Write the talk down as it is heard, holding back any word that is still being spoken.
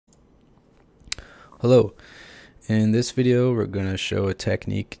Hello. In this video, we're going to show a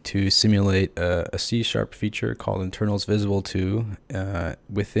technique to simulate a C# feature called InternalsVisibleTo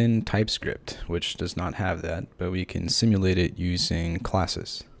within TypeScript, which does not have that, but we can simulate it using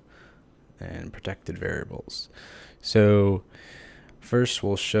classes and protected variables. So first,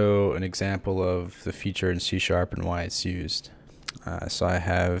 we'll show an example of the feature in C# and why it's used. So I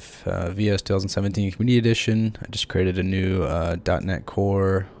have VS 2017 Community Edition. I just created a new .NET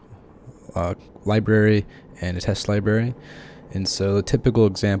Core library and a test library. And so the typical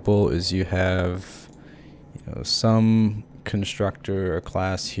example is you have some constructor or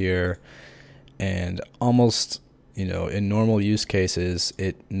class here, and almost in normal use cases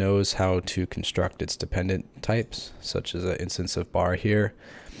it knows how to construct its dependent types, such as an instance of bar here.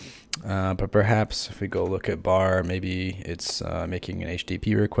 But perhaps if we go look at bar, maybe it's making an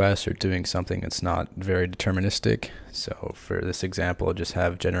HTTP request or doing something that's not very deterministic. So for this example, I'll just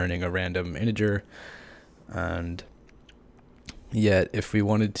have generating a random integer. And yet if we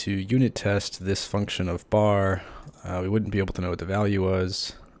wanted to unit test this function of bar, we wouldn't be able to know what the value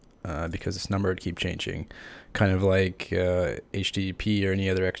was because this number would keep changing. Kind of like HTTP or any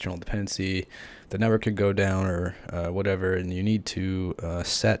other external dependency, the number could go down or whatever, and you need to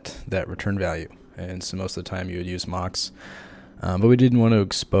set that return value. And so most of the time you would use mocks, but we didn't want to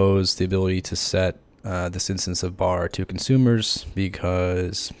expose the ability to set this instance of bar to consumers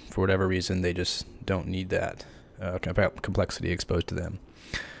because for whatever reason they just don't need that complexity exposed to them.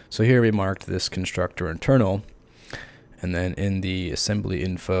 So here we marked this constructor internal, and then in the assembly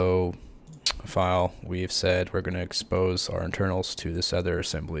info file we've said we're going to expose our internals to this other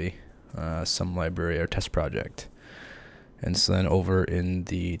assembly, some library or test project. And so then over in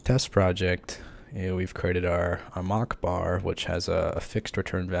the test project, we've created our mock bar, which has a fixed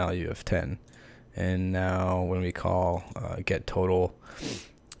return value of 10. And now when we call get total,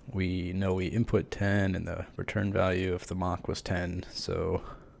 we know we input 10 and the return value of the mock was 10, so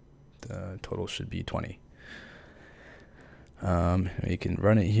the total should be 20. We can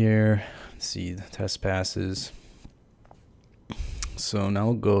run it here, see the test passes. So now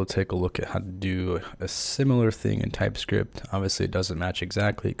we'll go take a look at how to do a similar thing in TypeScript. Obviously it doesn't match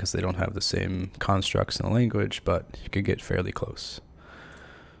exactly because they don't have the same constructs in the language, but you could get fairly close.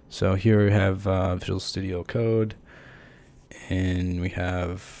 So here we have Visual Studio Code, and we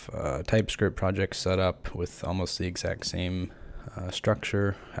have TypeScript project set up with almost the exact same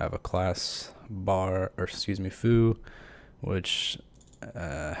structure. Have a class foo, which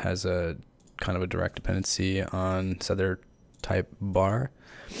has a kind of a direct dependency on this other type bar,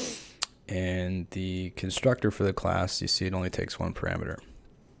 and the constructor for the class, you see it only takes one parameter.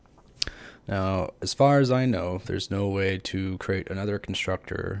 Now as far as I know, there's no way to create another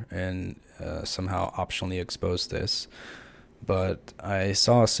constructor and somehow optionally expose this, but I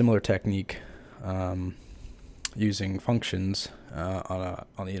saw a similar technique using functions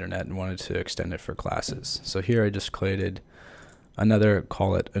on the internet and wanted to extend it for classes. So here I just created another,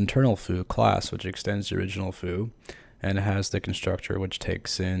 call it internal foo class, which extends the original foo, and it has the constructor which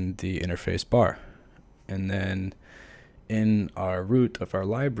takes in the interface bar. And then in our root of our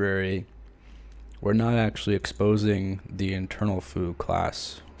library, we're not actually exposing the internal foo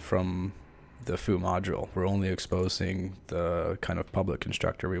class from the foo module. We're only exposing the kind of public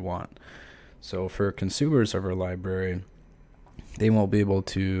constructor we want. So for consumers of our library, they won't be able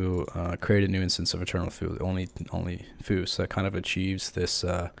to create a new instance of internal foo, only foo. So that kind of achieves this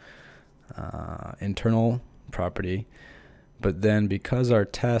internal property. But then because our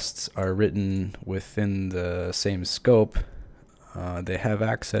tests are written within the same scope, they have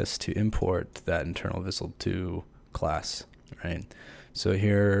access to import that InternalsVisibleTo class, right? So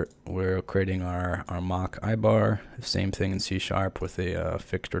here we're creating our mock iBar, same thing in C# with a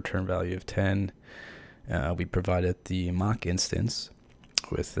fixed return value of 10. We provided the mock instance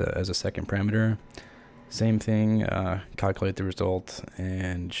with as a second parameter. Same thing, calculate the result,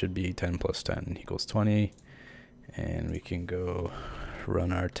 and it should be 10 plus 10 equals 20. And we can go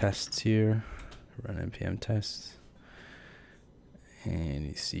run our tests here, run npm tests, and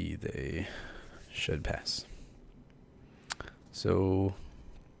you see they should pass. So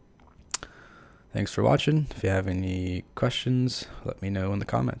thanks for watching. If you have any questions, let me know in the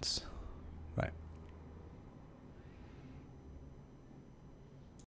comments.